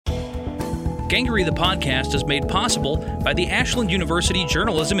Gangery the Podcast is made possible by the Ashland University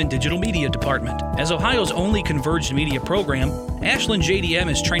Journalism and Digital Media Department. As Ohio's only converged media program, Ashland JDM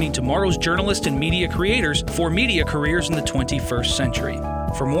is training tomorrow's journalists and media creators for media careers in the 21st century.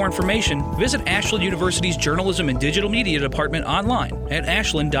 For more information, visit Ashland University's Journalism and Digital Media Department online at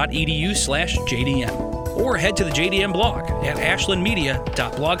ashland.edu/JDM or head to the JDM blog at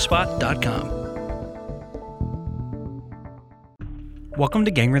ashlandmedia.blogspot.com. Welcome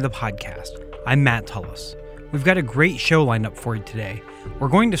to Gangery the Podcast. I'm Matt Tullis. We've got a great show lined up for you today. We're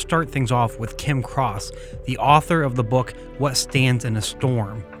going to start things off with Kim Cross, the author of the book What Stands in a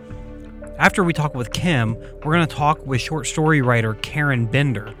Storm. After we talk with Kim, we're going to talk with short story writer Karen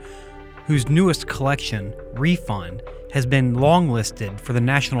Bender, whose newest collection, Refund, has been longlisted for the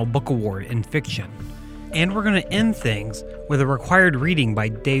National Book Award in fiction. And we're going to end things with a required reading by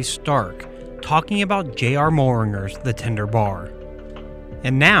Dave Stark, talking about J.R. Moehringer's The Tender Bar.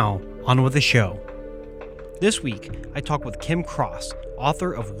 And now, on with the show. This week, I talk with Kim Cross,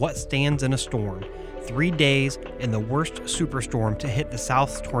 author of What Stands in a Storm, 3 Days in the Worst Superstorm to Hit the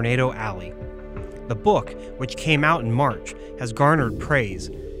South's Tornado Alley. The book, which came out in March, has garnered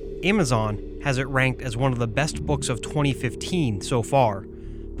praise. Amazon has it ranked as one of the best books of 2015 so far.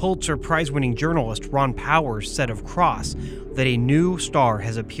 Pulitzer Prize-winning journalist Ron Powers said of Cross that a new star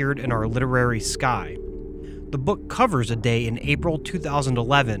has appeared in our literary sky. The book covers a day in April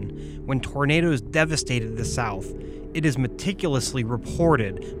 2011 when tornadoes devastated the South. It is meticulously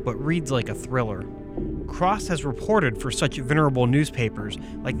reported, but reads like a thriller. Cross has reported for such venerable newspapers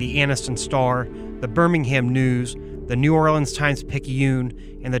like the Anniston Star, the Birmingham News, the New Orleans Times-Picayune,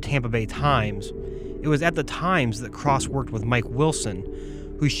 and the Tampa Bay Times. It was at the Times that Cross worked with Mike Wilson,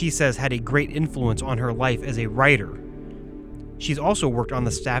 who she says had a great influence on her life as a writer. She's also worked on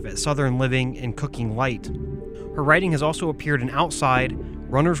the staff at Southern Living and Cooking Light. Her writing has also appeared in Outside,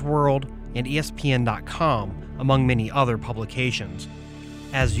 Runner's World, and ESPN.com, among many other publications.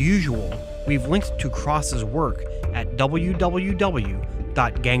 As usual, we've linked to Cross's work at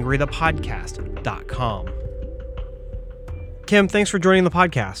www.gangerythepodcast.com. Kim, thanks for joining the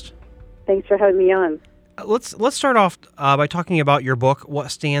podcast. Thanks for having me on. Let's start off by talking about your book,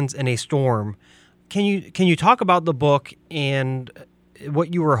 What Stands in a Storm. Can you talk about the book and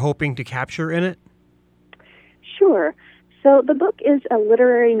what you were hoping to capture in it? Sure. So the book is a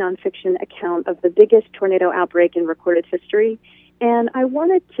literary nonfiction account of the biggest tornado outbreak in recorded history, and I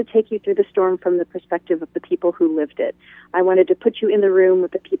wanted to take you through the storm from the perspective of the people who lived it. I wanted to put you in the room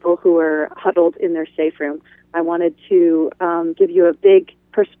with the people who were huddled in their safe room. I wanted to give you a big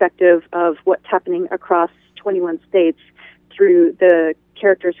perspective of what's happening across 21 states through the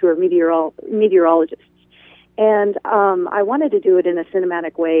characters who are meteorologists. And I wanted to do it in a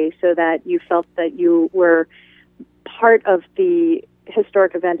cinematic way so that you felt that you were part of the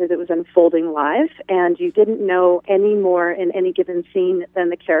historic event as it was unfolding live, and you didn't know any more in any given scene than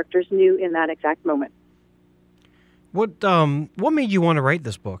the characters knew in that exact moment. What made you want to write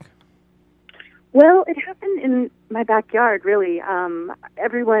this book? Well, it happened in my backyard, really.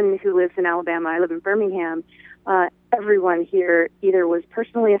 Everyone who lives in Alabama, I live in Birmingham, everyone here either was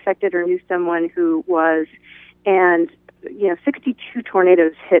personally affected or knew someone who was, and 62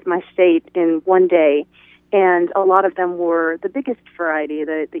 tornadoes hit my state in one day. And a lot of them were the biggest variety,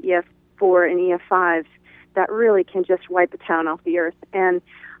 the EF4 and EF5s that really can just wipe a town off the earth. And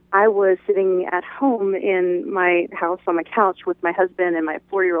I was sitting at home in my house on my couch with my husband and my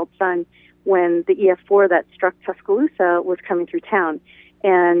 4-year-old son when the EF4 that struck Tuscaloosa was coming through town.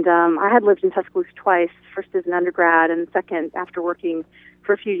 And I had lived in Tuscaloosa twice, first as an undergrad and second after working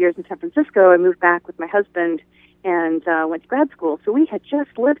for a few years in San Francisco. I moved back with my husband and went to grad school. So we had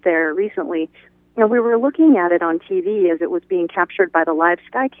just lived there recently. We were looking at it on TV as it was being captured by the live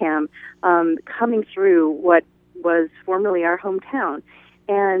Skycam coming through what was formerly our hometown.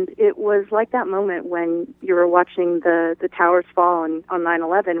 And it was like that moment when you were watching the towers fall on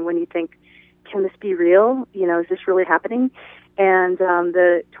 9/11 when you think, can this be real? Is this really happening? And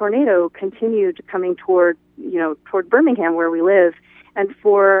the tornado continued coming toward Birmingham where we live. And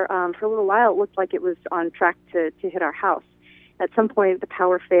for a little while, it looked like it was on track to hit our house. At some point, the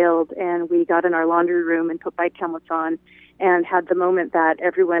power failed, and we got in our laundry room and put bike helmets on and had the moment that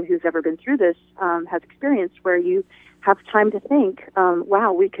everyone who's ever been through this has experienced, where you have time to think,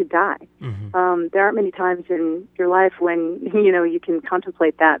 wow, we could die. Mm-hmm. There aren't many times in your life when, you can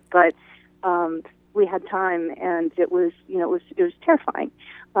contemplate that, but we had time, and it was terrifying.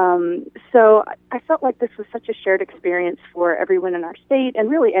 So I felt like this was such a shared experience for everyone in our state,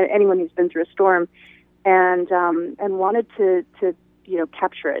 and really anyone who's been through a storm, and wanted to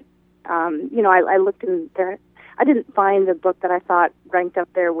capture it. I looked in there. I didn't find the book that I thought ranked up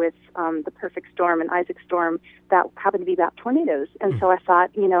there with The Perfect Storm and Isaac Storm that happened to be about tornadoes. And so I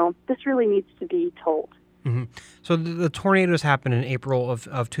thought, this really needs to be told. Mm-hmm. So the tornadoes happened in April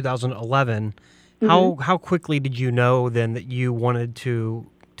of 2011. Mm-hmm. How quickly did you know then that you wanted to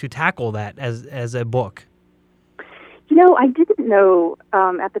tackle that as a book? I didn't know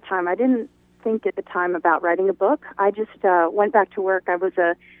at the time. I didn't think at the time about writing a book. I just went back to work. I was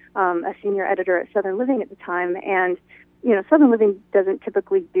a senior editor at Southern Living at the time, and Southern Living doesn't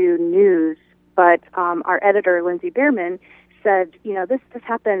typically do news, but our editor, Lindsay Bierman, said, this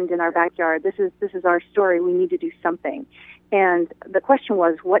happened in our backyard. This is our story. We need to do something. And the question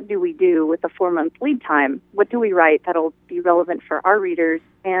was, what do we do with a 4-month lead time? What do we write that'll be relevant for our readers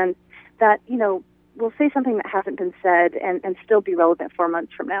and that, will say something that hasn't been said and still be relevant 4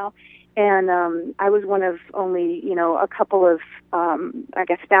 months from now? And I was one of only, a couple of,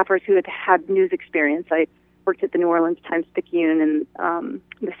 staffers who had news experience. I worked at the New Orleans Times-Picayune and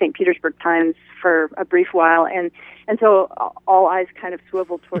the St. Petersburg Times for a brief while, and so all eyes kind of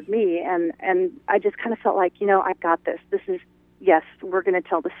swiveled toward me, and I just kind of felt like, I got this. Yes, we're going to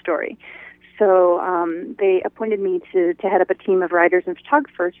tell the story. So they appointed me to head up a team of writers and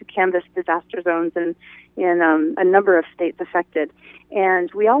photographers who canvassed disaster zones in a number of states affected.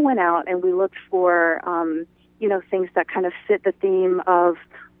 And we all went out and we looked for, things that kind of fit the theme of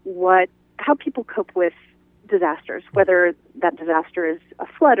how people cope with disasters, whether that disaster is a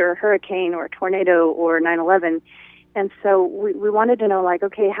flood or a hurricane or a tornado or 9/11. And so we wanted to know,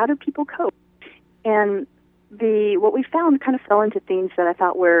 okay, how do people cope? And what we found kind of fell into themes that I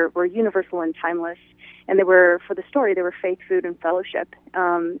thought were universal and timeless. And for the story, they were faith, food, and fellowship.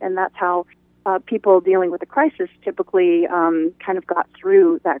 And that's how people dealing with a crisis typically kind of got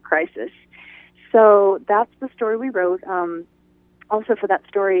through that crisis. So that's the story we wrote. Also for that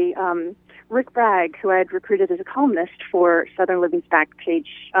story, Rick Bragg, who I had recruited as a columnist for Southern Living's back page,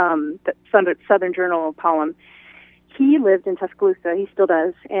 the Southern Journal column, he lived in Tuscaloosa. He still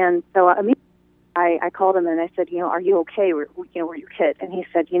does. And so immediately I called him and I said, are you okay? Were you hit? And he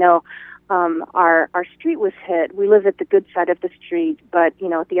said, our street was hit. We live at the good side of the street, but,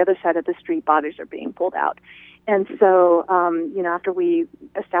 at the other side of the street, bodies are being pulled out. And so, after we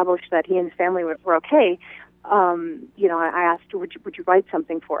established that he and his family were okay, I asked, would you write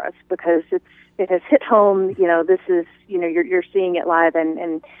something for us? Because it has hit home, this is, you're seeing it live.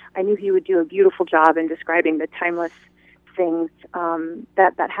 And I knew he would do a beautiful job in describing the timeless things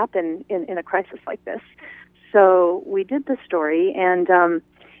that happen in a crisis like this. So we did the story, and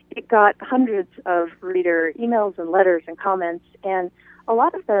it got hundreds of reader emails and letters and comments, and a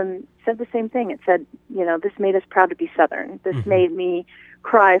lot of them said the same thing. It said, this made us proud to be Southern. This made me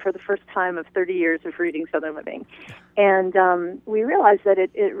cry for the first time of 30 years of reading Southern Living. And we realized that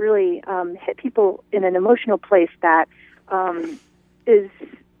it really hit people in an emotional place that is,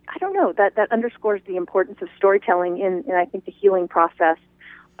 I don't know, that underscores the importance of storytelling in I think, the healing process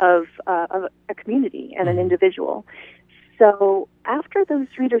of a community and an individual. So after those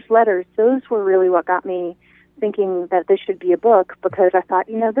readers' letters, those were really what got me thinking that this should be a book, because I thought,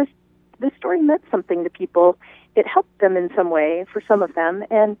 this story meant something to people. It helped them in some way for some of them,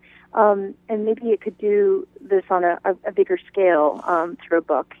 and maybe it could do this on a bigger scale through a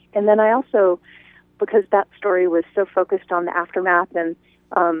book. And then I also, because that story was so focused on the aftermath and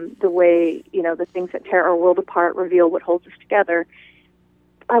the way, the things that tear our world apart reveal what holds us together,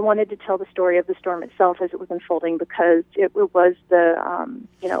 I wanted to tell the story of the storm itself as it was unfolding, because it was the,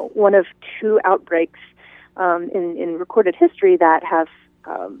 one of two outbreaks in recorded history that have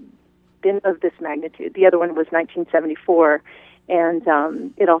been of this magnitude. The other one was 1974,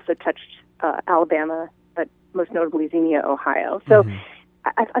 and it also touched Alabama, but most notably Xenia, Ohio. So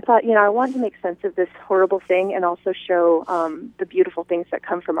I thought, I wanted to make sense of this horrible thing and also show the beautiful things that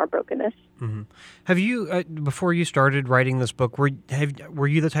come from our brokenness. Mm-hmm. Have you, before you started writing this book, were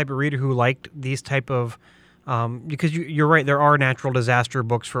you the type of reader who liked these type of, because you're right, there are natural disaster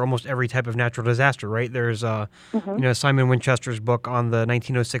books for almost every type of natural disaster, right? There's, Simon Winchester's book on the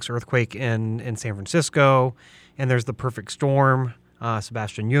 1906 earthquake in San Francisco, and there's The Perfect Storm,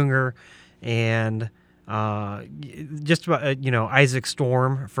 Sebastian Junger, and just about Isaac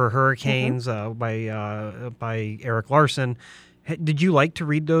Storm for hurricanes by Eric Larson. Did you like to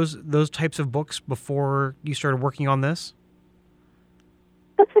read those types of books before you started working on this?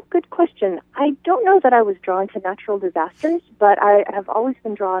 That's a good question. I don't know that I was drawn to natural disasters, but I have always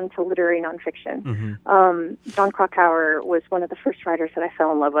been drawn to literary nonfiction. John Krakauer was one of the first writers that I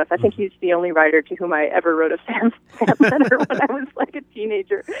fell in love with. I think he's the only writer to whom I ever wrote a fan letter when I was like a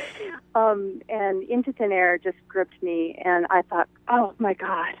teenager. And Into Thin Air just gripped me, and I thought, oh my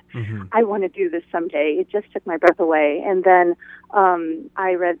God, I want to do this someday. It just took my breath away. And then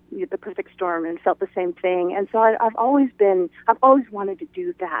I read The Perfect Storm and felt the same thing. And so I've always wanted to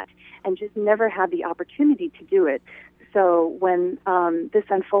do that and just never had the opportunity to do it. So when this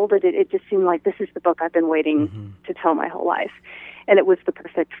unfolded, it just seemed like this is the book I've been waiting to tell my whole life. And it was the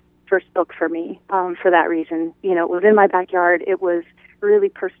perfect first book for me for that reason. You know, it was in my backyard. It was really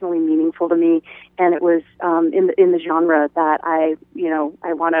personally meaningful to me, and it was in the genre that I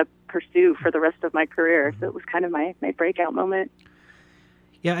want to pursue for the rest of my career. So it was kind of my breakout moment.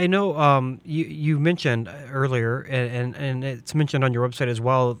 Yeah, I know you mentioned earlier, and it's mentioned on your website as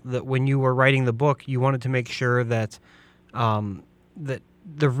well, that when you were writing the book, you wanted to make sure that that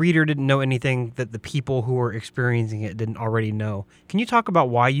the reader didn't know anything that the people who were experiencing it didn't already know. Can you talk about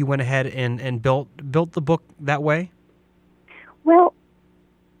why you went ahead and built the book that way? Well,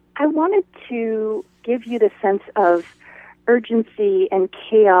 I wanted to give you the sense of urgency and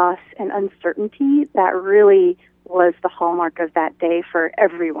chaos and uncertainty that really was the hallmark of that day for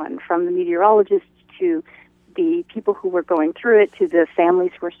everyone, from the meteorologists to the people who were going through it to the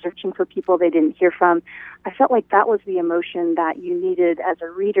families who were searching for people they didn't hear from. I felt like that was the emotion that you needed as a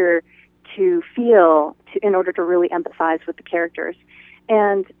reader to feel in order to really empathize with the characters.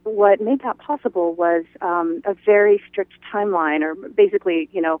 And what made that possible was a very strict timeline, or basically,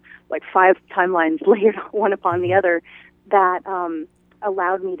 like 5 timelines layered one upon the other, that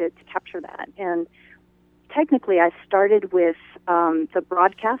allowed me to capture that. And technically, I started with the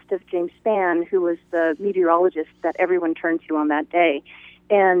broadcast of James Spann, who was the meteorologist that everyone turned to on that day.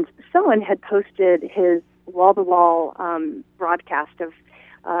 And someone had posted his wall-to-wall broadcast of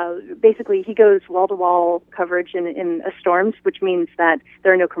basically, he goes wall-to-wall coverage in storms, which means that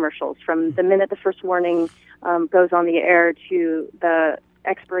there are no commercials. From the minute the first warning goes on the air to the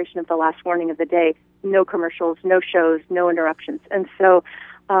expiration of the last warning of the day, no commercials, no shows, no interruptions. And so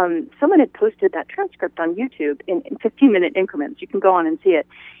someone had posted that transcript on YouTube in 15-minute increments. You can go on and see it.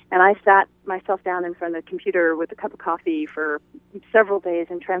 And I sat myself down in front of the computer with a cup of coffee for several days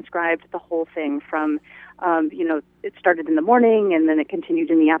and transcribed the whole thing from, it started in the morning, and then it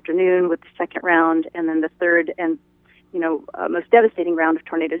continued in the afternoon with the second round, and then the third and, most devastating round of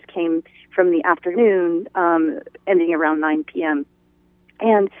tornadoes came from the afternoon, ending around 9 p.m.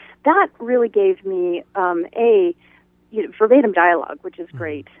 And that really gave me, verbatim dialogue, which is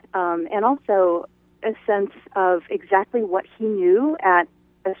great, and also a sense of exactly what he knew at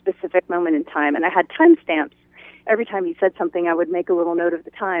a specific moment in time. And I had timestamps. Every time he said something, I would make a little note of the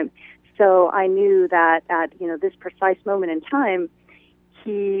time. So I knew that at this precise moment in time,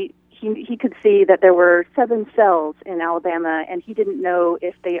 he could see that there were 7 cells in Alabama, and he didn't know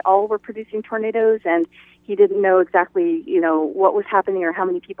if they all were producing tornadoes, and he didn't know exactly what was happening or how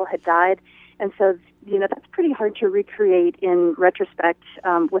many people had died. And so that's pretty hard to recreate in retrospect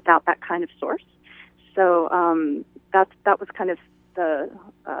without that kind of source. So that was kind of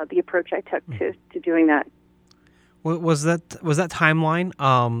the approach I took to doing that. Was that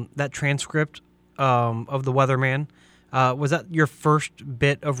timeline, that transcript of the Weatherman, was that your first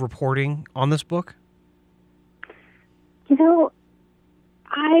bit of reporting on this book?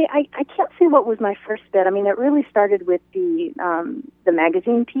 I can't say what was my first bit. I mean, it really started with the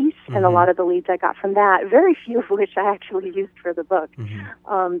magazine piece and a lot of the leads I got from that, very few of which I actually used for the book.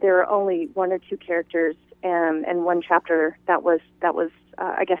 There were only 1 or 2 characters and 1 chapter that was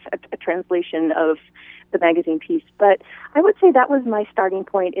I guess, a translation of the magazine piece. But I would say that was my starting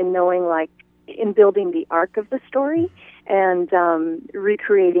point in knowing, in building the arc of the story and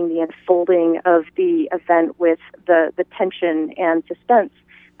recreating the unfolding of the event with the tension and suspense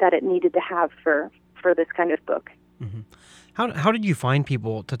that it needed to have for this kind of book. How did you find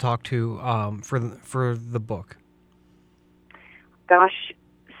people to talk to for the book? Gosh,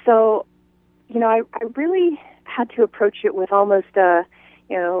 so I really had to approach it with almost a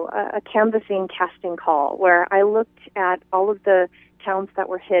canvassing casting call, where I looked at all of the towns that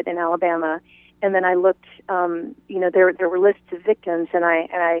were hit in Alabama, and then I looked, there were lists of victims, and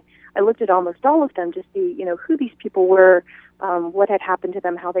I looked at almost all of them to see, who these people were, what had happened to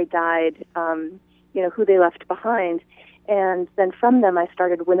them, how they died, who they left behind. And then from them, I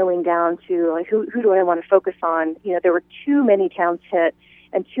started winnowing down to, who do I want to focus on? There were too many towns hit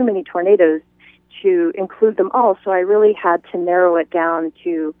and too many tornadoes to include them all. So I really had to narrow it down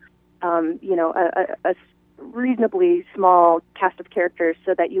to, a reasonably small cast of characters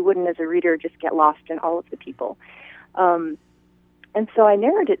so that you wouldn't, as a reader, just get lost in all of the people. And so I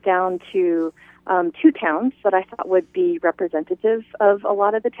narrowed it down to 2 towns that I thought would be representative of a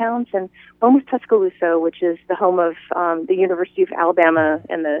lot of the towns. And one was Tuscaloosa, which is the home of the University of Alabama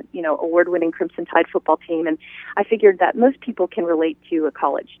and the award-winning Crimson Tide football team. And I figured that most people can relate to a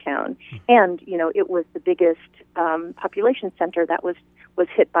college town. And it was the biggest population center that was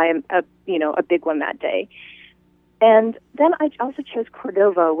hit by a big one that day. And then I also chose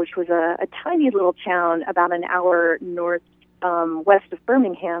Cordova, which was a tiny little town about an hour west of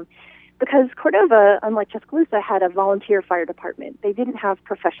Birmingham, because Cordova, unlike Tuscaloosa, had a volunteer fire department. They didn't have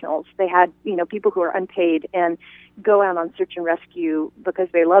professionals. They had, people who are unpaid and go out on search and rescue because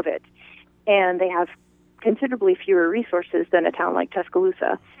they love it. And they have considerably fewer resources than a town like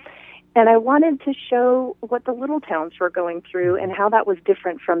Tuscaloosa. And I wanted to show what the little towns were going through and how that was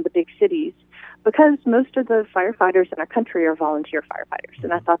different from the big cities, because most of the firefighters in our country are volunteer firefighters.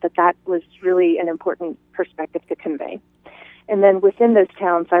 And I thought that was really an important perspective to convey. And then within those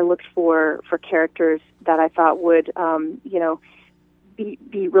towns, I looked for characters that I thought would,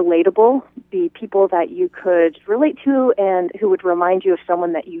 be relatable, be people that you could relate to and who would remind you of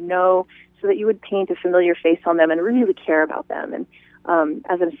someone that you know, so that you would paint a familiar face on them and really care about them. And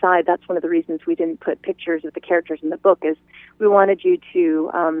as an aside, that's one of the reasons we didn't put pictures of the characters in the book, is we wanted you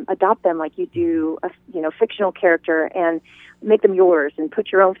to adopt them like you do a fictional character and make them yours and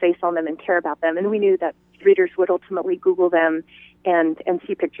put your own face on them and care about them. And we knew that readers would ultimately Google them and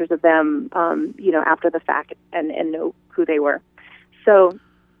see pictures of them, after the fact and know who they were. So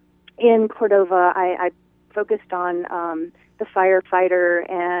in Cordova, I focused on the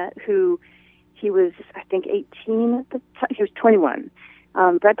firefighter who he was, I think, 18. He was 21.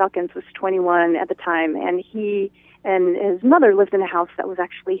 Brett Dawkins was 21 at the time, and he and his mother lived in a house that was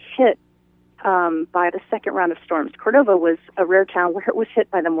actually hit by the second round of storms. Cordova was a rare town where it was hit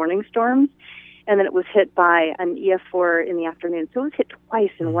by the morning storms, and then it was hit by an EF4 in the afternoon. So it was hit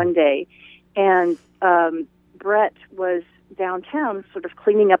twice in one day. And Brett was downtown sort of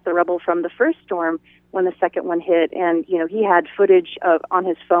cleaning up the rubble from the first storm when the second one hit. And, he had footage on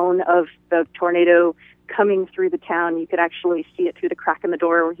his phone of the tornado coming through the town. You could actually see it through the crack in the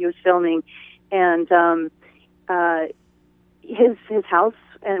door where he was filming. And his house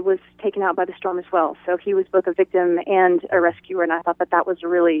was taken out by the storm as well. So he was both a victim and a rescuer, and I thought that was a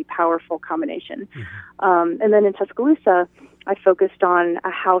really powerful combination. Mm-hmm. And then in Tuscaloosa, I focused on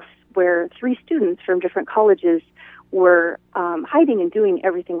a house where 3 students from different colleges were hiding and doing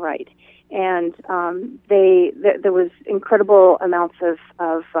everything right. And there was incredible amounts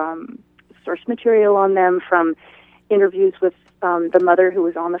of source material on them, from interviews with the mother who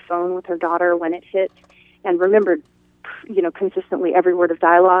was on the phone with her daughter when it hit and remembered consistently every word of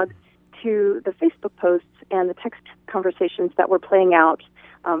dialogue, to the Facebook posts and the text conversations that were playing out,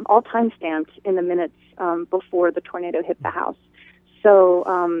 all time-stamped in the minutes before the tornado hit the house. So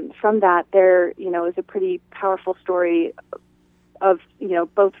from that, there, is a pretty powerful story of,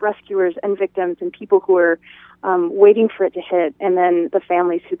 both rescuers and victims and people who are waiting for it to hit, and then the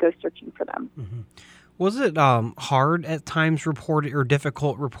families who go searching for them. Mm-hmm. Was it hard at times reporting, or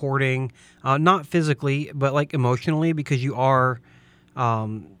difficult reporting, not physically, but like emotionally, because you are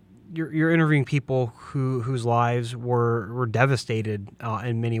you're interviewing people whose lives were devastated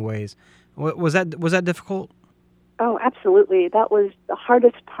in many ways. Was that difficult? Oh, absolutely. That was the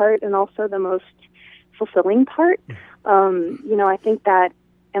hardest part, and also the most fulfilling part. I think that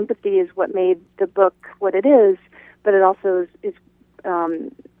empathy is what made the book what it is, but it also is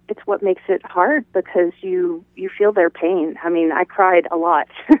it's what makes it hard, because you feel their pain. I mean, I cried a lot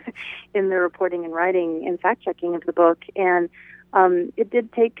in the reporting and writing and fact-checking of the book, and it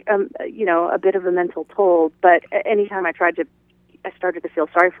did take, a bit of a mental toll, but anytime I started to feel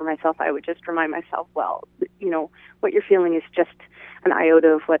sorry for myself, I would just remind myself, well, what you're feeling is just an iota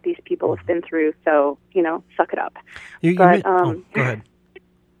of what these people have been through, so, suck it up. Go ahead.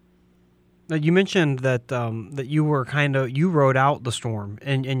 You mentioned that that you were you rode out the storm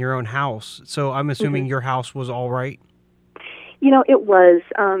in your own house. So I'm assuming your house was all right? It was.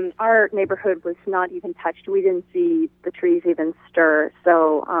 Our neighborhood was not even touched. We didn't see the trees even stir.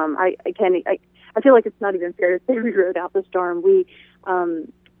 So I feel like it's not even fair to say we rode out the storm. We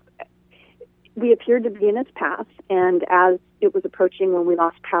appeared to be in its path, and as it was approaching when we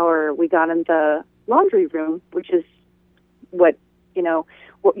lost power, we got in the laundry room, which is what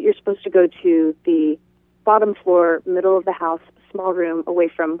you're supposed to go to, the bottom floor, middle of the house, small room away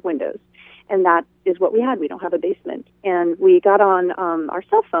from windows. And that is what we had. We don't have a basement. And we got on our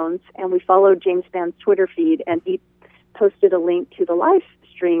cell phones, and we followed James Spann's Twitter feed, and he posted a link to the live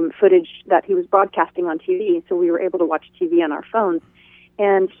stream footage that he was broadcasting on TV, so we were able to watch TV on our phones.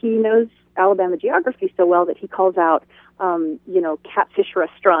 And he knows Alabama geography so well that he calls out, catfish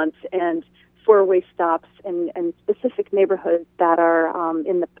restaurants and four-way stops and specific neighborhoods that are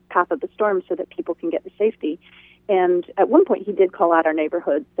in the path of the storm so that people can get to safety. And at one point, he did call out our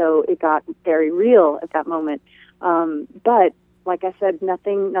neighborhood, so it got very real at that moment. But like I said,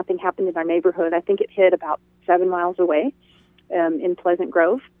 nothing happened in our neighborhood. I think it hit about 7 miles away in Pleasant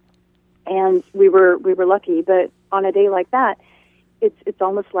Grove, and we were lucky. But on a day like that, it's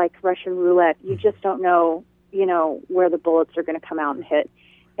almost like Russian roulette. You just don't know, where the bullets are going to come out and hit.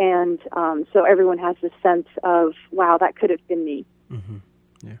 And so everyone has this sense of, wow, that could have been me. Mm-hmm.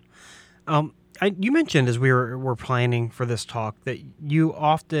 Yeah. You mentioned as we were planning for this talk that you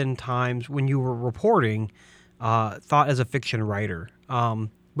oftentimes, when you were reporting, thought as a fiction writer.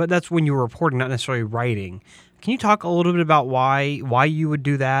 But that's when you were reporting, not necessarily writing. Can you talk a little bit about why you would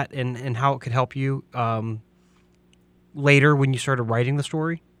do that and how it could help you later when you started writing the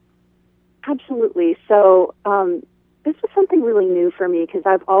story? Absolutely. So this was something really new for me because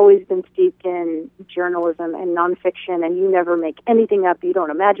I've always been steeped in journalism and nonfiction, and you never make anything up. You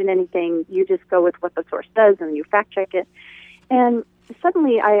don't imagine anything. You just go with what the source says, and you fact check it. And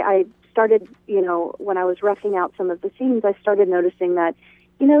suddenly I started, when I was roughing out some of the scenes, I started noticing that,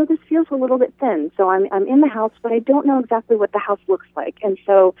 this feels a little bit thin. So I'm in the house, but I don't know exactly what the house looks like. And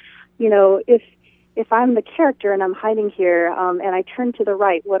so, if I'm the character and I'm hiding here and I turn to the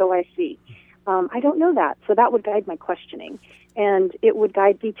right, what do I see? I don't know that. So that would guide my questioning, and it would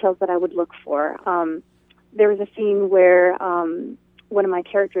guide details that I would look for. There was a scene where one of my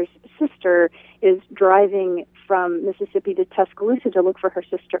character's sister is driving from Mississippi to Tuscaloosa to look for her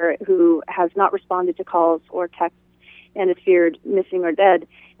sister who has not responded to calls or texts and is feared missing or dead.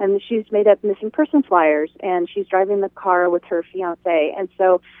 And she's made up missing person flyers, and she's driving the car with her fiancé. And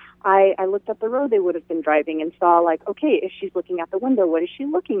so I looked up the road they would have been driving and saw, okay, if she's looking out the window, what is she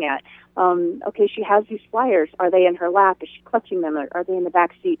looking at? Okay, she has these flyers. Are they in her lap? Is she clutching them? Or are they in the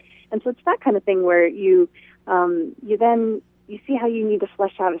back seat? And so it's that kind of thing where you see how you need to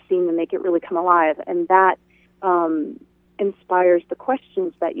flesh out a scene and make it really come alive. And that inspires the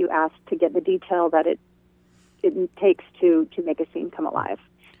questions that you ask to get the detail that it takes to make a scene come alive.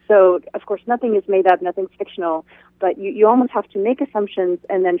 So, of course, nothing is made up, nothing's fictional, but you almost have to make assumptions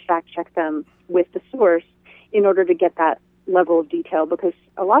and then fact-check them with the source in order to get that level of detail, because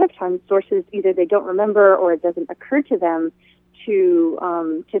a lot of times sources, either they don't remember or it doesn't occur to them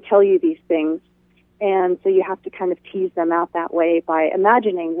to tell you these things, and so you have to kind of tease them out that way by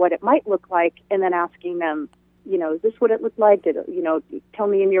imagining what it might look like and then asking them, is this what it looked like? Tell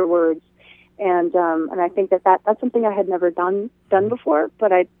me in your words. And I think that's something I had never done before,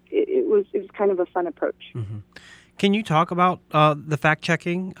 but it was kind of a fun approach. Mm-hmm. Can you talk about the fact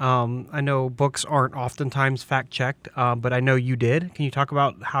checking? I know books aren't oftentimes fact checked, but I know you did. Can you talk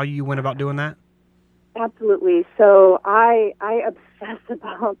about how you went about doing that? Absolutely. So I obsess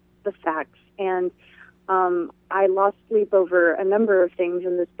about the facts, and I lost sleep over a number of things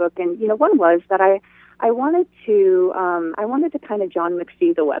in this book. And one was that I wanted to kind of John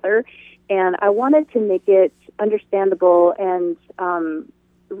McPhee the weather, and I wanted to make it understandable and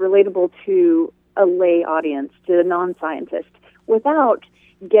relatable to a lay audience, to a non-scientist, without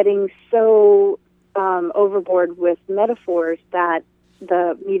getting so overboard with metaphors that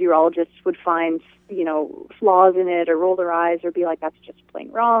the meteorologists would find, flaws in it or roll their eyes or be like, that's just plain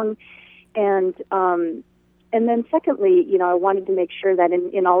wrong. And then secondly, I wanted to make sure that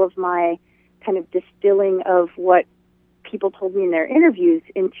in all of my kind of distilling of what people told me in their interviews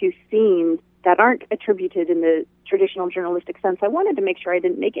into scenes that aren't attributed in the traditional journalistic sense, I wanted to make sure I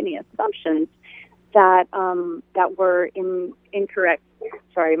didn't make any assumptions that were incorrect.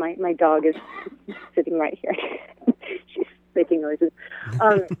 Sorry, my dog is sitting right here. She's making noises.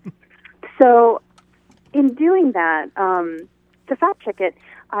 So in doing that, to fact check it,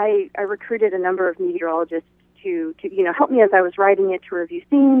 I recruited a number of meteorologists to help me as I was writing it, to review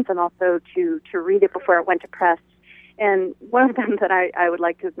scenes and also to read it before it went to press. And one of them that I would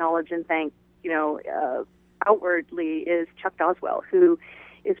like to acknowledge and thank, outwardly is Chuck Doswell, who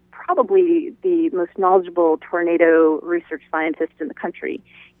is probably the most knowledgeable tornado research scientist in the country.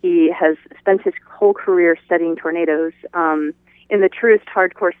 He has spent his whole career studying tornadoes in the truest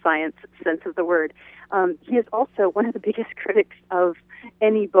hardcore science sense of the word. He is also one of the biggest critics of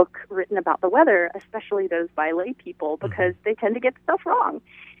any book written about the weather, especially those by lay people, because they tend to get stuff wrong.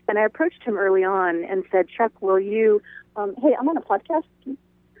 And I approached him early on and said, Chuck, will you, hey, I'm on a podcast.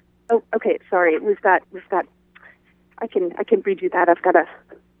 Oh, okay, sorry. We've got, I can redo that. I've got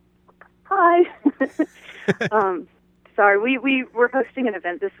hi. sorry. We were hosting an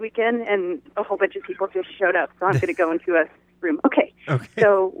event this weekend, and a whole bunch of people just showed up, so I'm going to go into a room. Okay.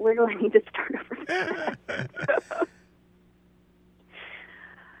 So where do I need to start over?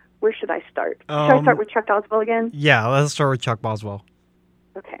 Where should I start? Should I start with Chuck Boswell again? Yeah, let's start with Chuck Boswell.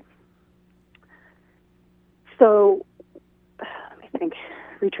 Okay. So, let me think.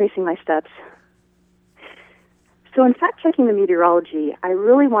 Retracing my steps. So in fact-checking the meteorology, I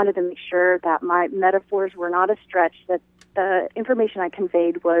really wanted to make sure that my metaphors were not a stretch, that the information I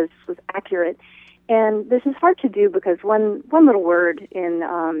conveyed was accurate. And this is hard to do because one little word in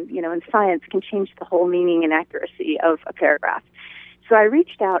science can change the whole meaning and accuracy of a paragraph. So I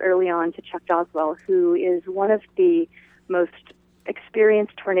reached out early on to Chuck Boswell, who is one of the most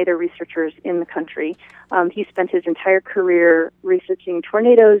experienced tornado researchers in the country. He spent his entire career researching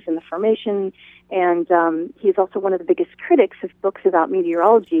tornadoes and the formation, and he's also one of the biggest critics of books about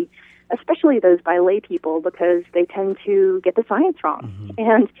meteorology, especially those by lay people, because they tend to get the science wrong.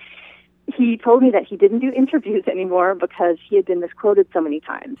 Mm-hmm. And he told me that he didn't do interviews anymore because he had been misquoted so many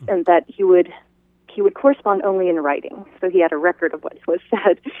times, and that he would correspond only in writing. So he had a record of what was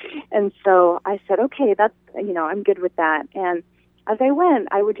said. And so I said, okay, I'm good with that. And as I went,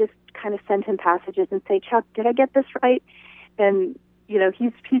 I would just kind of send him passages and say, Chuck, did I get this right? And,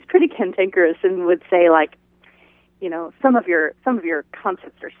 he's pretty cantankerous and would say, like, some of your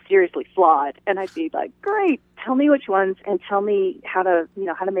concepts are seriously flawed. And I'd be like, great, tell me which ones and tell me how to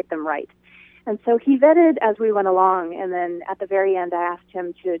make them right. And so he vetted as we went along, and then at the very end, I asked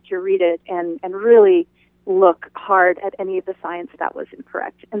him to read it and really look hard at any of the science that was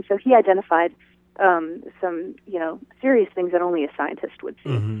incorrect. And so he identified some, serious things that only a scientist would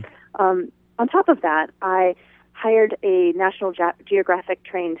see. Mm-hmm. On top of that, I hired a National Geographic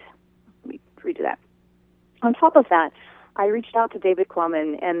trained, let me redo that. On top of that, I reached out to David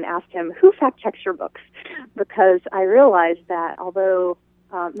Quammen and asked him, who fact-checks your books? Because I realized that although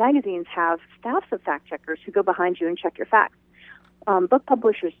magazines have staffs of fact-checkers who go behind you and check your facts, book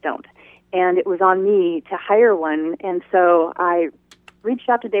publishers don't. And it was on me to hire one, and so I reached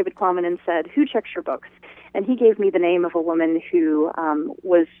out to David Quammen and said, who checks your books? And he gave me the name of a woman who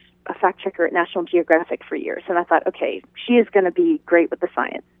was a fact-checker at National Geographic for years. And I thought, okay, she is going to be great with the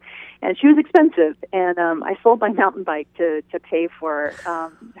science. And she was expensive, and I sold my mountain bike to pay for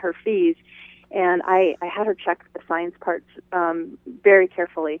her fees. And I had her check the science parts very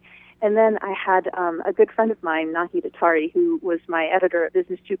carefully. And then I had a good friend of mine, Nahi Attari, who was my editor at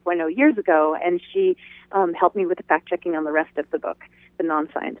Business 2.0 years ago, and she helped me with the fact-checking on the rest of the book, the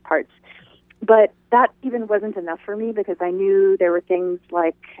non-science parts. But that even wasn't enough for me because I knew there were things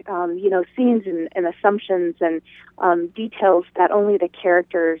like, scenes and assumptions and details that only the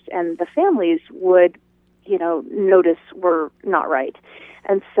characters and the families would, notice were not right.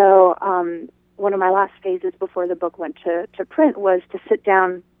 And so one of my last phases before the book went to print was to sit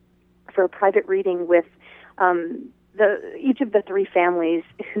down for a private reading with each of the three families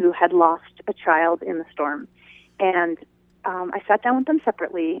who had lost a child in the storm. And I sat down with them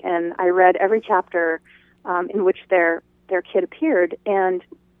separately, and I read every chapter in which their kid appeared. And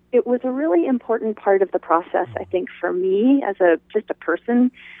it was a really important part of the process, I think, for me as just a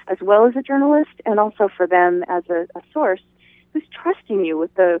person, as well as a journalist, and also for them as a source who's trusting you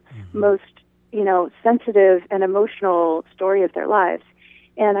with the most, sensitive and emotional story of their lives.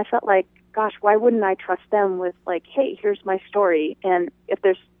 And I felt like, gosh, why wouldn't I trust them with, like, hey, here's my story, and if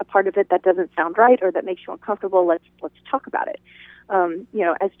there's a part of it that doesn't sound right or that makes you uncomfortable, let's talk about it.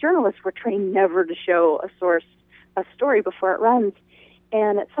 As journalists, we're trained never to show a source a story before it runs,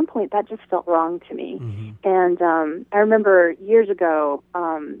 and at some point that just felt wrong to me. Mm-hmm. And I remember years ago,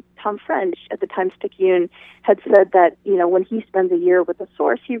 Tom French at the Times-Picayune had said that, when he spends a year with a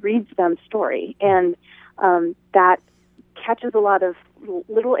source, he reads them story, and that catches a lot of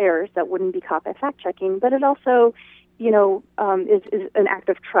little errors that wouldn't be caught by fact-checking, but it also, is an act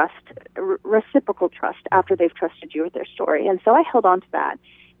of trust, reciprocal trust after they've trusted you with their story. And so I held on to that,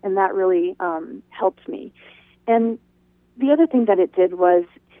 and that really helped me. And the other thing that it did was,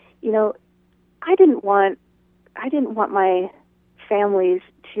 I didn't want my families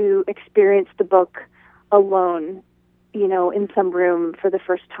to experience the book alone, in some room for the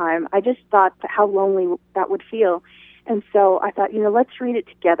first time. I just thought how lonely that would feel. And so I thought, let's read it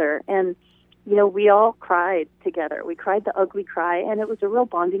together. And, we all cried together. We cried the ugly cry, and it was a real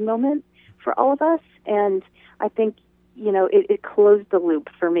bonding moment for all of us. And I think, it closed the loop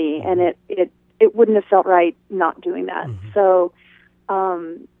for me, and it wouldn't have felt right not doing that. Mm-hmm. So,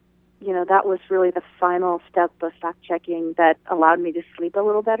 that was really the final step of fact-checking that allowed me to sleep a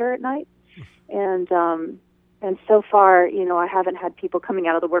little better at night. And so far, I haven't had people coming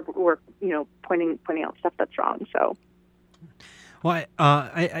out of the work, pointing out stuff that's wrong. So Well,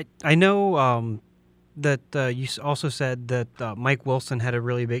 I know that you also said that Mike Wilson had a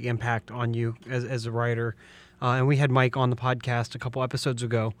really big impact on you as a writer, and we had Mike on the podcast a couple episodes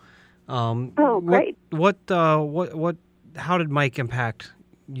ago. Great! How did Mike impact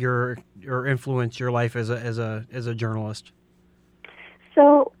or influence your life as a journalist?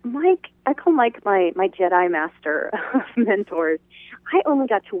 So Mike, I call Mike my Jedi Master of mentors. I only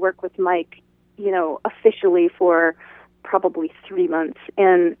got to work with Mike, officially for probably 3 months,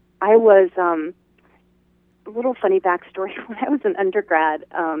 and I was a little funny backstory. When I was an undergrad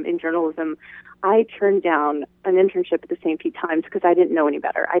in journalism, I turned down an internship at the St. Pete Times because I didn't know any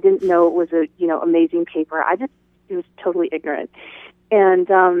better. I didn't know it was a amazing paper. It was totally ignorant, and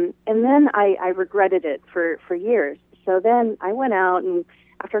then I regretted it for years. So then I went out, and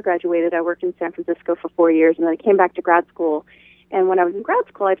after I graduated, I worked in San Francisco for 4 years, and then I came back to grad school. And when I was in grad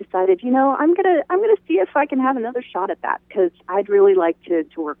school, I decided, I'm gonna see if I can have another shot at that, because I'd really like to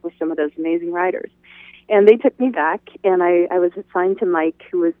work with some of those amazing writers. And they took me back, and I was assigned to Mike,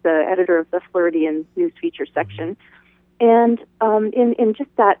 who was the editor of the Floridian News Feature section. And in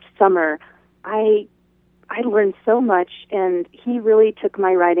just that summer, I learned so much, and he really took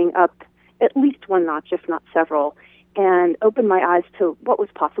my writing up at least one notch, if not several, and opened my eyes to what was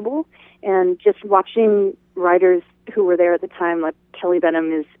possible. And just watching writers who were there at the time, like Kelly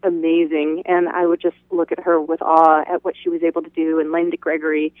Benham, is amazing, and I would just look at her with awe at what she was able to do. And Lane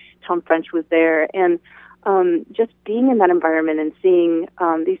Gregory, Tom French was there, and just being in that environment and seeing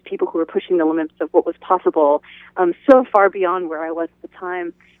these people who were pushing the limits of what was possible, so far beyond where I was at the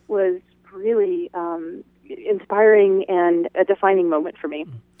time, was really inspiring and a defining moment for me.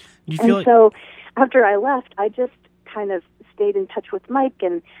 So after I left, I just kind of stayed in touch with Mike,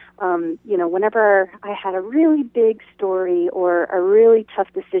 and whenever I had a really big story or a really tough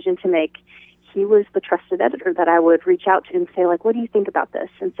decision to make, he was the trusted editor that I would reach out to and say, like, what do you think about this?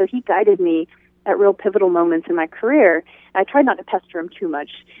 And so he guided me at real pivotal moments in my career. I tried not to pester him too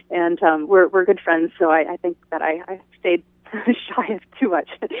much, and we're good friends, so I think that I stayed shy of too much.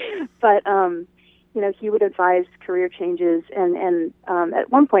 But he would advise career changes, and at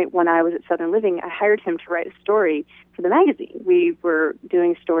one point when I was at Southern Living, I hired him to write a story for the magazine. We were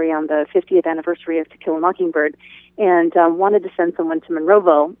doing a story on the 50th anniversary of To Kill a Mockingbird, and wanted to send someone to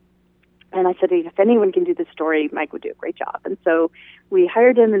Monroeville. And I said, if anyone can do this story, Mike would do a great job. And so we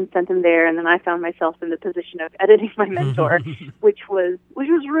hired him and sent him there, and then I found myself in the position of editing my mentor, which was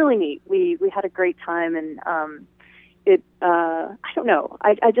really neat. We had a great time, and I don't know.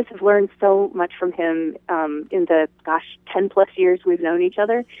 I just have learned so much from him in the 10 plus years we've known each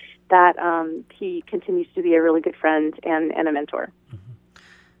other, that he continues to be a really good friend and a mentor.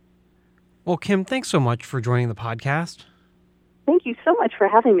 Well, Kim, thanks so much for joining the podcast. Thank you so much for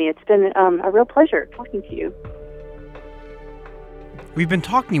having me. It's been a real pleasure talking to you. We've been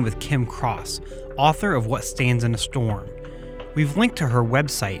talking with Kim Cross, author of What Stands in a Storm. We've linked to her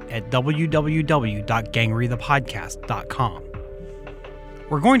website at www.gangreythepodcast.com.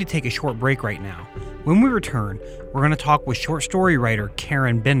 We're going to take a short break right now. When we return, we're going to talk with short story writer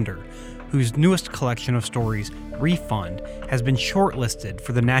Karen Bender, whose newest collection of stories, Refund, has been shortlisted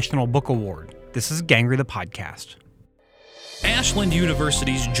for the National Book Award. This is Gangrey the Podcast. Ashland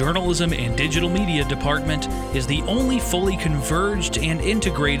University's Journalism and Digital Media Department is the only fully converged and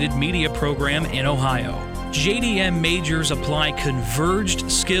integrated media program in Ohio. JDM majors apply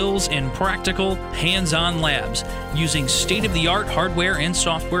converged skills in practical, hands-on labs using state-of-the-art hardware and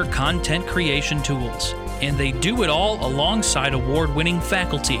software content creation tools. And they do it all alongside award-winning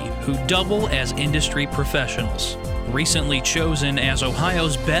faculty who double as industry professionals. Recently chosen as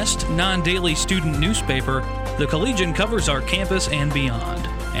Ohio's best non-daily student newspaper, The Collegian covers our campus and beyond.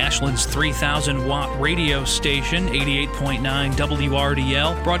 Ashland's 3,000-watt radio station, 88.9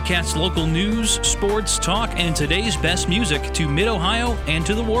 WRDL, broadcasts local news, sports, talk, and today's best music to Mid-Ohio and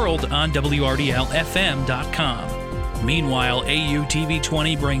to the world on WRDLFM.com. Meanwhile,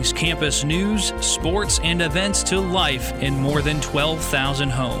 AUTV20 brings campus news, sports, and events to life in more than 12,000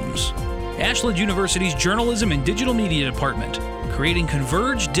 homes. Ashland University's Journalism and Digital Media Department, creating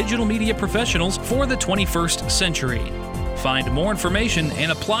converged digital media professionals for the 21st century. Find more information and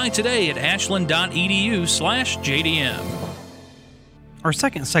apply today at ashland.edu/JDM. Our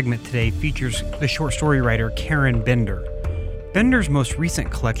second segment today features the short story writer Karen Bender. Bender's most recent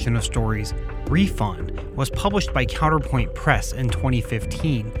collection of stories, Refund, was published by Counterpoint Press in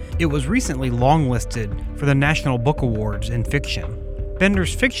 2015. It was recently longlisted for the National Book Awards in fiction.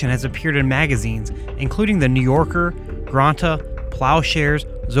 Bender's fiction has appeared in magazines including The New Yorker, Granta, Plowshares,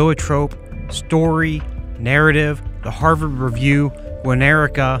 Zoetrope, Story, Narrative, the Harvard Review,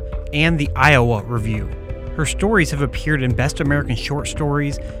 Guanerica, and the Iowa Review. Her stories have appeared in Best American Short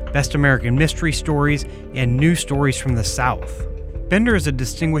Stories, Best American Mystery Stories, and New Stories from the South. Bender is a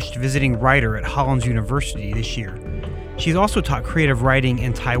distinguished visiting writer at Hollins University this year. She's also taught creative writing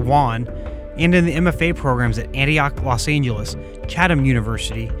in Taiwan and in the MFA programs at Antioch, Los Angeles, Chatham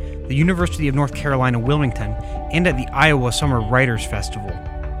University, the University of North Carolina, Wilmington, and at the Iowa Summer Writers Festival.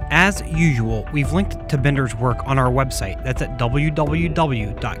 As usual, we've linked to Bender's work on our website. That's at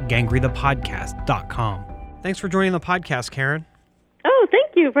www.gangrythepodcast.com. Thanks for joining the podcast, Karen. Oh,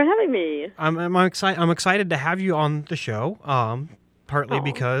 thank you for having me. I'm excited to have you on the show, partly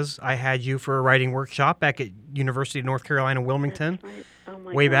because I had you for a writing workshop back at University of North Carolina, Wilmington, Right. Oh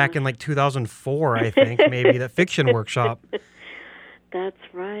my way gosh. back in like 2004, I think, maybe, the fiction workshop. That's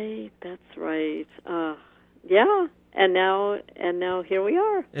right. Yeah. And now here we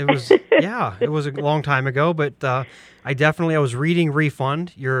are. It was a long time ago, but I was reading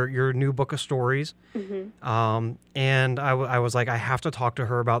Refund, your new book of stories, and I was like, I have to talk to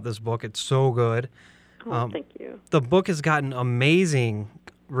her about this book. It's so good. Oh, thank you. The book has gotten amazing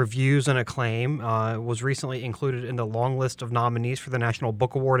reviews and acclaim. It was recently included in the long list of nominees for the National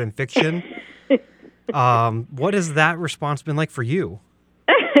Book Award in Fiction. What has that response been like for you?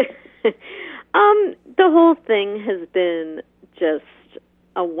 The whole thing has been just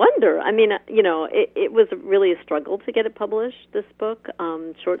a wonder. I mean, it was really a struggle to get it published, this book.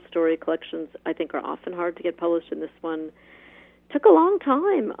 Short story collections, I think, are often hard to get published, and this one took a long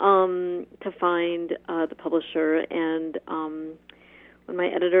time to find the publisher. And when my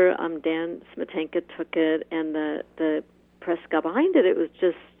editor, Dan Smetanka, took it and the press got behind it, it was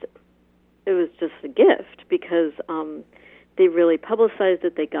just a gift because they really publicized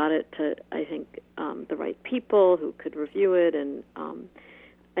it. They got it to, I think, the right people who could review it and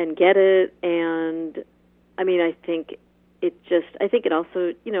get it. And I mean, I think it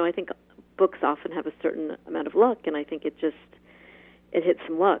also, I think books often have a certain amount of luck, and I think it hit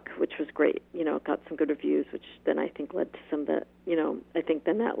some luck, which was great. It got some good reviews, which then I think led to some of the, I think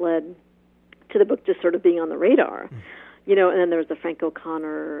then that led to the book just sort of being on the radar. And then there was the Frank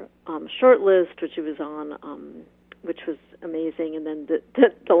O'Connor short list, which it was on, which was amazing, and then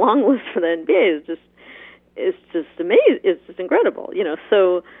the long list for the NBA is just amazing. It's just incredible,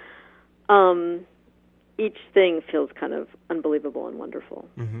 So each thing feels kind of unbelievable and wonderful.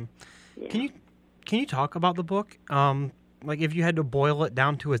 Mm-hmm. Yeah. Can you talk about the book? Like if you had to boil it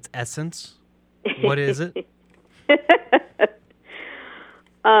down to its essence, what is it?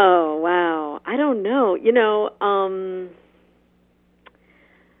 Oh wow, I don't know.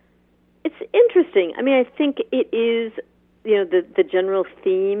 It's interesting. I mean, I think it is, the general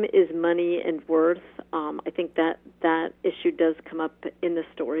theme is money and worth. I think that issue does come up in the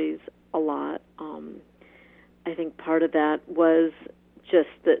stories a lot. I think part of that was just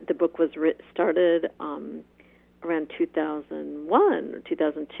that the book was started around 2001 or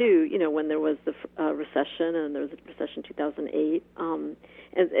 2002, when there was the recession, and there was a recession in 2008. And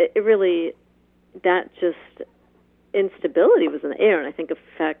it really, that just instability was in the air, and I think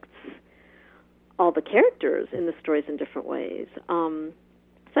affects all the characters in the stories in different ways. So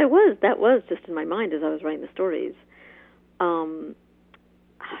that was just in my mind as I was writing the stories. There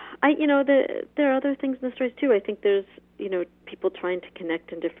are other things in the stories too. I think there's, people trying to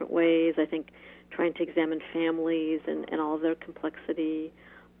connect in different ways. I think trying to examine families and all of their complexity,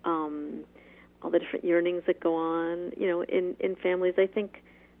 all the different yearnings that go on, in families. I think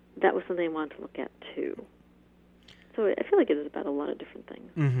that was something I wanted to look at too. So I feel like it is about a lot of different things.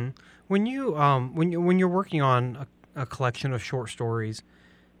 Mm-hmm. When you're working on a collection of short stories,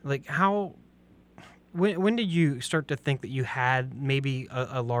 like when did you start to think that you had maybe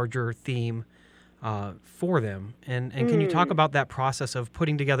a larger theme for them? And can you talk about that process of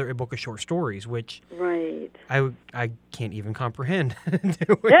putting together a book of short stories, which right. I can't even comprehend.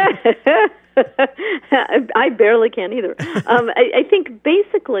 I barely can either. I think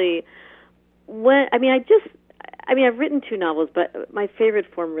basically I've written 2 novels, but my favorite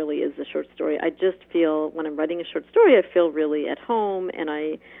form really is the short story. I just feel when I'm writing a short story, I feel really at home, and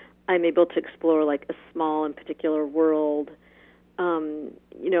I'm able to explore like a small and particular world,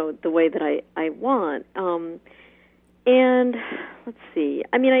 the way that I want. And let's see.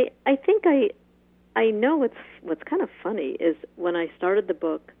 I mean, I think I know what's kind of funny is when I started the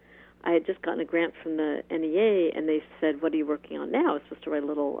book, I had just gotten a grant from the NEA, and they said, "What are you working on now?" I was supposed to write a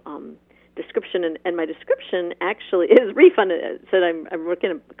little description, and my description actually is Refund. It said I'm working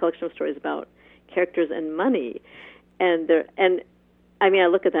on a collection of stories about characters and money, and I mean, I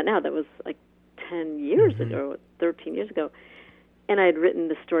look at that now. That was like 10 years ago, 13 years ago, And I had written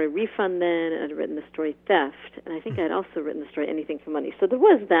the story Refund then, and I'd written the story Theft, and I think I had also written the story Anything for Money. So there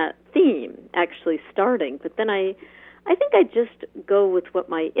was that theme actually starting, but then I think I just go with what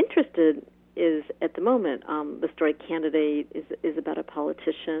my interest is at the moment. The story Candidate is about a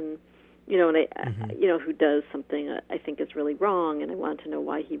politician, and who does something I think is really wrong, and I wanted to know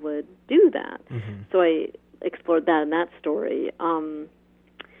why he would do that. So I explored that in that story.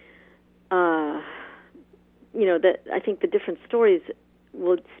 That I think the different stories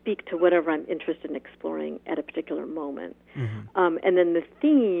will speak to whatever I'm interested in exploring at a particular moment. And then the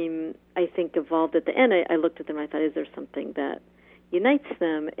theme, I think, evolved at the end. I looked at them and I thought, is there something that unites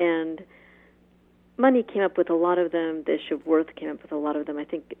them? And money came up with a lot of them. The issue of worth came up with a lot of them. I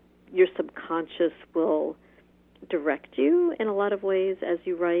think your subconscious will direct you in a lot of ways as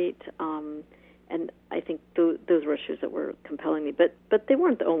you write. And I think those were issues that were compelling me. But they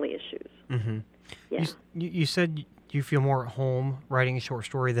weren't the only issues. Yeah. You said you feel more at home writing a short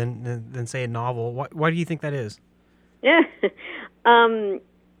story than say, a novel. Why do you think that is? Yeah.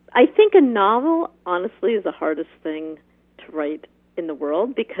 I think a novel, honestly, is the hardest thing to write in the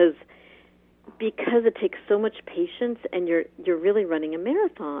world because it takes so much patience and you're really running a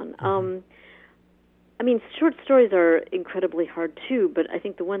marathon. Short stories are incredibly hard too, but I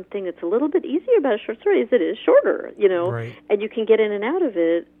think the one thing that's a little bit easier about a short story is it is shorter, Right. And you can get in and out of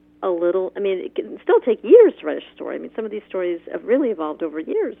it a little. It can still take years to write a story. Some of these stories have really evolved over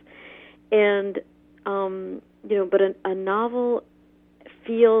years. And, but a novel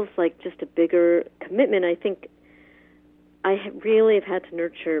feels like just a bigger commitment. I think I really have had to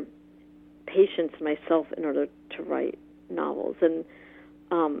nurture patience myself in order to write novels. And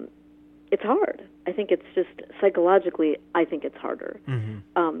it's hard. I think it's just psychologically, I think it's harder.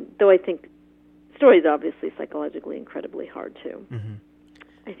 Though I think stories are obviously psychologically incredibly hard too.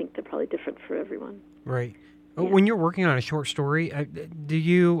 I think they're probably different for everyone. Right. Yeah. When you're working on a short story, do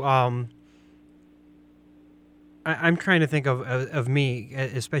you? I'm trying to think of me,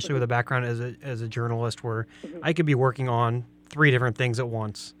 especially with a background as a journalist, where I could be working on 3 different things at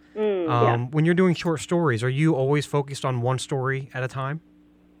once. When you're doing short stories, are you always focused on one story at a time?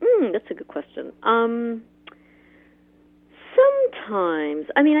 That's a good question. Sometimes.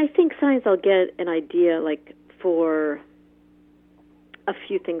 I think sometimes I'll get an idea for a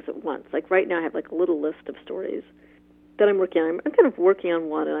few things at once. Right now I have a little list of stories that I'm working on. I'm kind of working on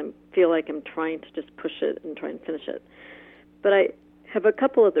one and I feel like I'm trying to just push it and try and finish it. But I have a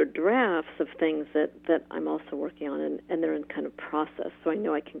couple other drafts of things that I'm also working on and they're in kind of process. So I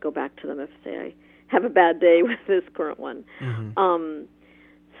know I can go back to them if, say, I have a bad day with this current one.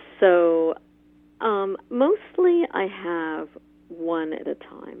 Mostly I have one at a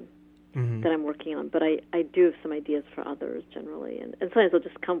time that I'm working on, but I do have some ideas for others generally, and sometimes I'll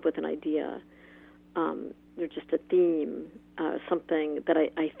just come up with an idea, or just a theme, something that I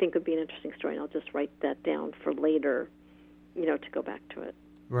think would be an interesting story, and I'll just write that down for later, to go back to it.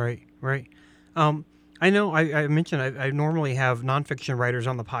 Right. I know I mentioned I normally have nonfiction writers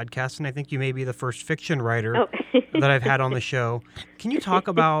on the podcast, and I think you may be the first fiction writer that I've had on the show. Can you talk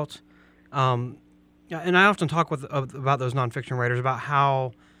about, and I often talk about those nonfiction writers, about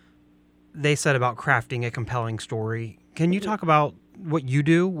how they said about crafting a compelling story. Can you talk about what you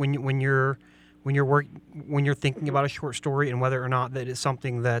do when you're thinking about a short story, and whether or not that is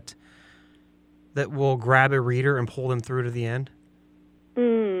something that will grab a reader and pull them through to the end?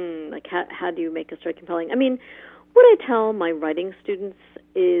 How do you make a story compelling? What I tell my writing students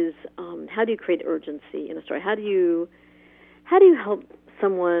is, how do you create urgency in a story? How do you help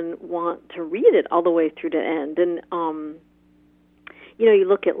someone want to read it all the way through to end? And you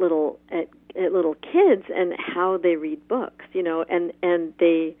look at little kids and how they read books, and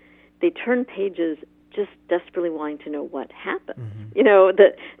they turn pages just desperately wanting to know what happened.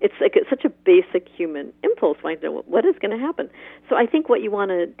 That it's such a basic human impulse wanting to know what is going to happen. So I think what you want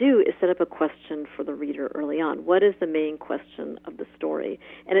to do is set up a question for the reader early on. What is the main question of the story?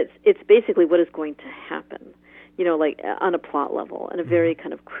 And it's basically what is going to happen. On a plot level, and a very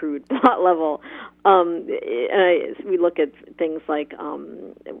kind of crude plot level. We look at things like,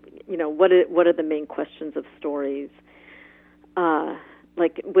 what are the main questions of stories,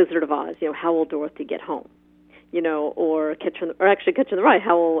 like Wizard of Oz. How will Dorothy get home? Or Catcher in the Rye.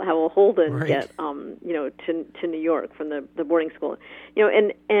 How will Holden get, to New York from the boarding school?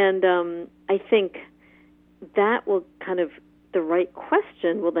 I think that will kind of, the right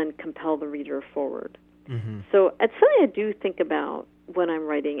question will then compel the reader forward. So it's something I do think about when I'm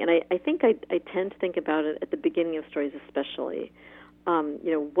writing, and I think I tend to think about it at the beginning of stories especially.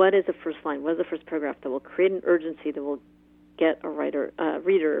 What is the first line? What is the first paragraph that will create an urgency that will get a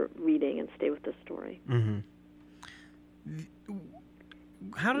reader reading and stay with the story?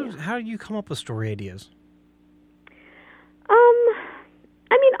 How do you come up with story ideas?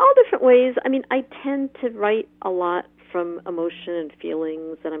 I mean, all different ways. I mean, I tend to write a lot from emotion and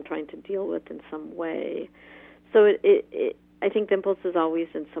feelings that I'm trying to deal with in some way. So I think the impulse is always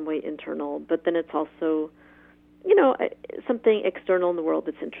in some way internal, but then it's also, something external in the world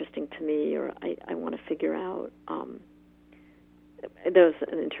that's interesting to me, or I want to figure out. There's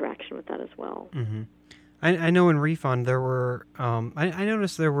an interaction with that as well. Mm-hmm. I know in Refund there were I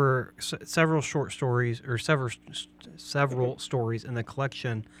noticed there were several short stories or several mm-hmm. stories in the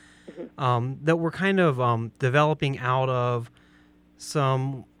collection mm-hmm. That were kind of developing out of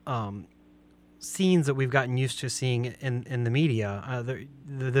some scenes that we've gotten used to seeing in the media.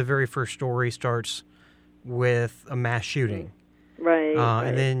 The very first story starts with a mass shooting, right?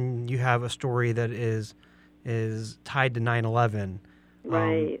 And then you have a story that is tied to 9/11.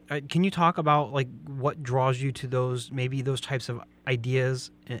 Right. Can you talk about like what draws you to those types of ideas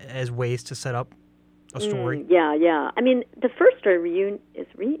as ways to set up a story? Yeah. I mean, the first story, Reunion is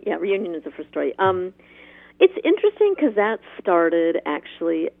the first story. It's interesting because that started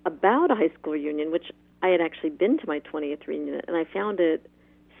actually about a high school reunion, which I had actually been to my 20th reunion, and I found it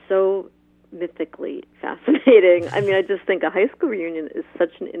so mythically fascinating. I mean, I just think a high school reunion is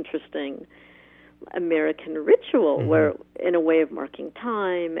such an interesting American ritual mm-hmm. where, in a way of marking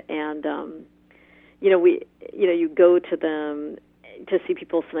time, and you go to them to see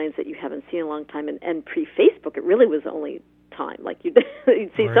people sometimes that you haven't seen in a long time, and pre-Facebook, it really was the only time like you'd see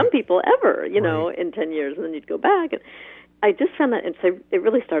right. some people ever, right. in 10 years, and then you'd go back, and I just found that, and so it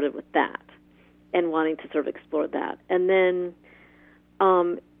really started with that, and wanting to sort of explore that, and then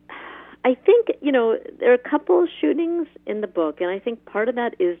I think, there are a couple of shootings in the book, and I think part of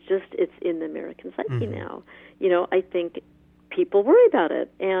that is just it's in the American psyche mm-hmm. now. I think people worry about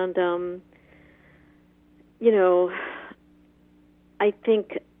it, and, I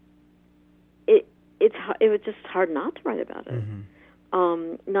think it was just hard not to write about it.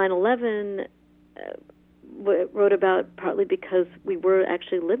 Mm-hmm. 9/11 wrote about partly because we were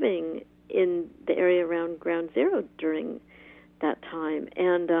actually living in the area around Ground Zero during that time,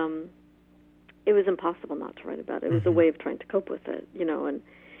 and it was impossible not to write about it. It was mm-hmm. a way of trying to cope with it, and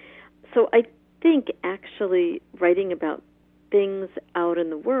so I think actually writing about things out in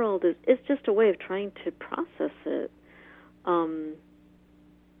the world is just a way of trying to process it,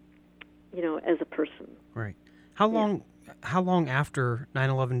 as a person. Right. How long after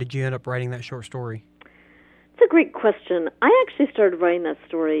 9/11 did you end up writing that short story? It's a great question. I actually started writing that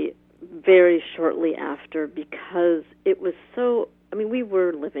story very shortly after because it was so. I mean, we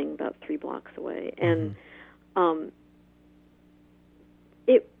were living about 3 blocks away, and mm-hmm.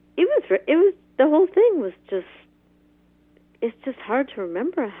 It was the whole thing was just. It's just hard to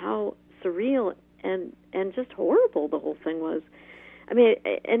remember how surreal and just horrible the whole thing was. I mean,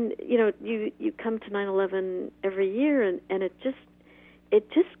 and you come to 9/11 every year, and it just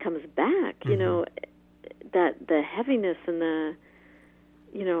comes back. Mm-hmm. That the heaviness and the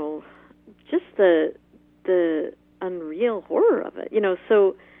just the unreal horror of it.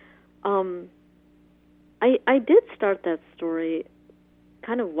 So I did start that story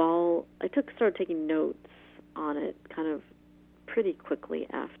kind of while I started taking notes on it kind of pretty quickly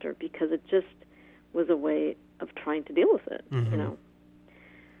after, because it just was a way of trying to deal with it. Mm-hmm.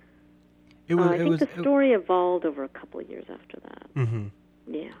 I think the story evolved over a couple of years after that. Mm-hmm.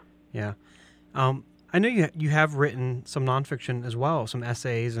 Yeah. I know you have written some nonfiction as well, some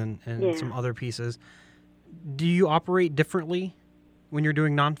essays and some other pieces. Do you operate differently when you're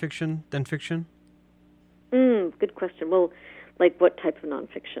doing nonfiction than fiction? Good question. Well, like what type of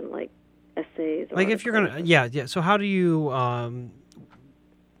nonfiction? Like essays? Or like if you're gonna, yeah. So how do you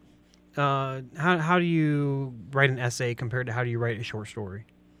how do you write an essay compared to how do you write a short story?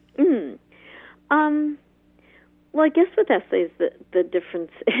 Well, I guess with essays, the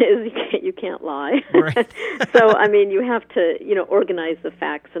difference is you can't lie. Right. So, I mean, you have to, organize the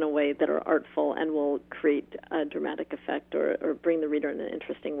facts in a way that are artful and will create a dramatic effect or bring the reader in an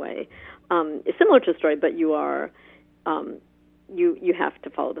interesting way. It's similar to a story, but you are, you have to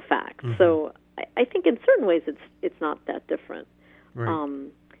follow the facts. Mm-hmm. So, I think in certain ways it's not that different.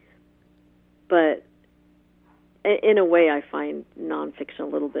 Right. But in a way, I find nonfiction a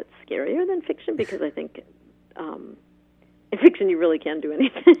little bit scarier than fiction because I think. In fiction, you really can't do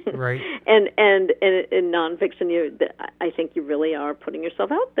anything, right? And in nonfiction, I think you really are putting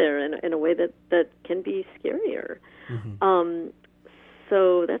yourself out there in a way that can be scarier. Mm-hmm.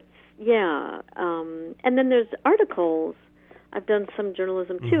 So that's and then there's articles. I've done some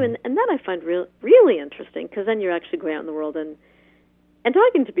journalism too, mm-hmm. and that I find really interesting because then you're actually going out in the world and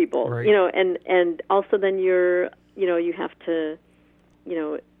talking to people, right. and also then you're you have to,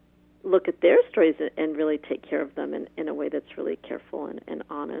 look at their stories and really take care of them in a way that's really careful and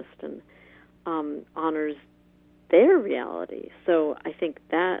honest and honors their reality. So I think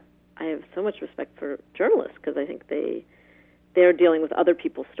that I have so much respect for journalists because I think they're dealing with other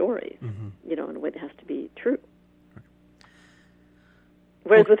people's stories, in a way that has to be true.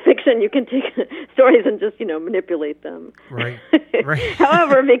 Whereas with fiction, you can take stories and just, manipulate them. Right. Right.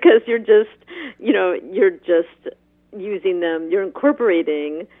 However, because you're just using them, you're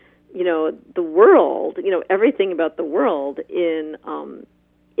incorporating, the world, everything about the world into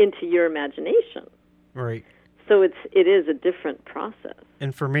your imagination. Right. So it is a different process.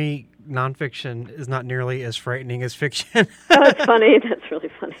 And for me, nonfiction is not nearly as frightening as fiction. Oh, that's funny. That's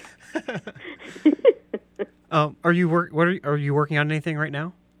really funny. Are you working on anything right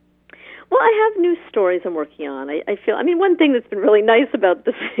now? Well, I have new stories I'm working on. I feel, one thing that's been really nice about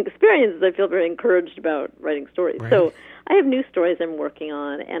this experience is I feel very encouraged about writing stories. Right. So I have new stories I'm working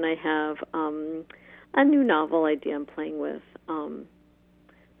on, and I have a new novel idea I'm playing with.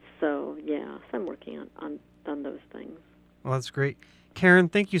 So I'm working on those things. Well, that's great. Karen,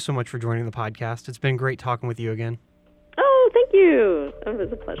 thank you so much for joining the podcast. It's been great talking with you again. Oh, thank you. It was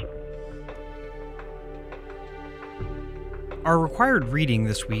a pleasure. Our required reading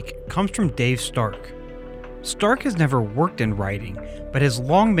this week comes from Dave Stark. Stark has never worked in writing, but has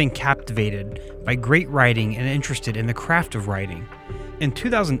long been captivated by great writing and interested in the craft of writing. In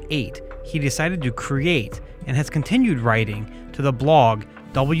 2008, he decided to create and has continued writing to the blog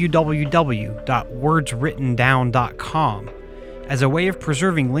www.wordswrittendown.com as a way of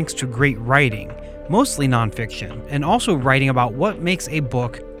preserving links to great writing, mostly nonfiction, and also writing about what makes a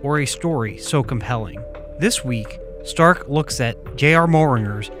book or a story so compelling. This week, Stark looks at J.R.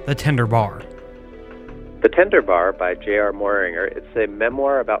 Moehringer's The Tender Bar. The Tender Bar by J.R. Moehringer, it's a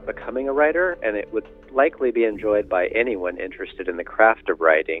memoir about becoming a writer, and it would likely be enjoyed by anyone interested in the craft of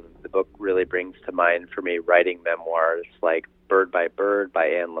writing. The book really brings to mind for me writing memoirs like Bird by Bird by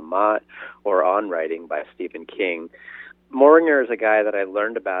Anne Lamott or On Writing by Stephen King. Moehringer is a guy that I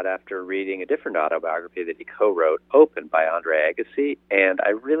learned about after reading a different autobiography that he co-wrote, Open by Andre Agassi, and I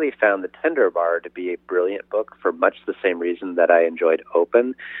really found The Tender Bar to be a brilliant book for much the same reason that I enjoyed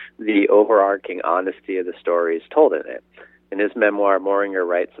Open, the overarching honesty of the stories told in it. In his memoir, Moehringer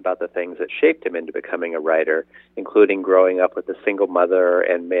writes about the things that shaped him into becoming a writer, including growing up with a single mother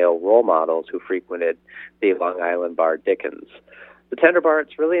and male role models who frequented the Long Island bar Dickens. The Tender Bar,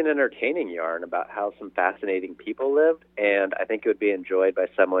 it's really an entertaining yarn about how some fascinating people lived, and I think it would be enjoyed by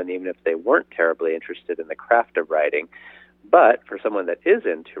someone even if they weren't terribly interested in the craft of writing. But for someone that is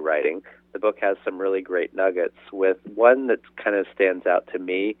into writing, the book has some really great nuggets, with one that kind of stands out to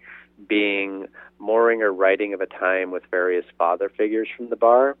me being Moehringer writing of a time with various father figures from the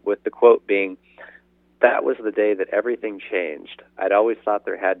bar, with the quote being, "That was the day that everything changed. I'd always thought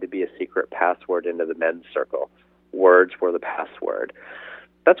there had to be a secret password into the men's circle. Words were the password."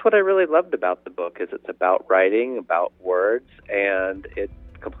 That's what I really loved about the book, is it's about writing, about words, and it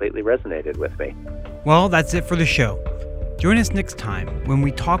completely resonated with me. Well, that's it for the show. Join us next time when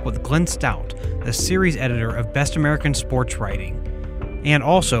we talk with Glenn Stout, the series editor of Best American Sports Writing, and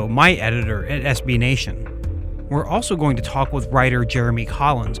also my editor at SB Nation. We're also going to talk with writer Jeremy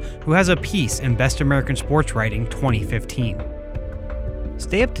Collins, who has a piece in Best American Sports Writing 2015.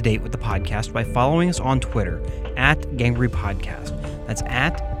 Stay up to date with the podcast by following us on Twitter at Gangrey Podcast. That's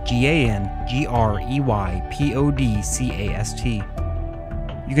at GANGREYPODCAST.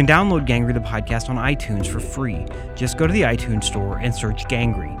 You can download Gangrey the Podcast on iTunes for free. Just go to the iTunes store and search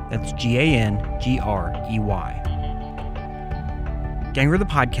Gangrey. That's GANGREY. Gangrey the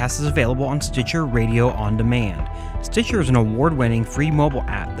Podcast is available on Stitcher Radio On Demand. Stitcher is an award-winning free mobile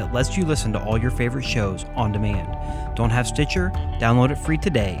app that lets you listen to all your favorite shows on demand. Don't have Stitcher? Download it free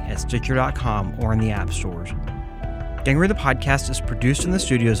today at Stitcher.com or in the app stores. Gangrey the Podcast is produced in the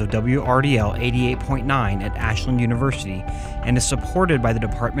studios of WRDL 88.9 at Ashland University and is supported by the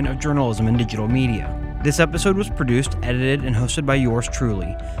Department of Journalism and Digital Media. This episode was produced, edited, and hosted by yours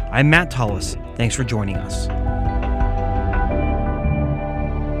truly. I'm Matt Tullis. Thanks for joining us.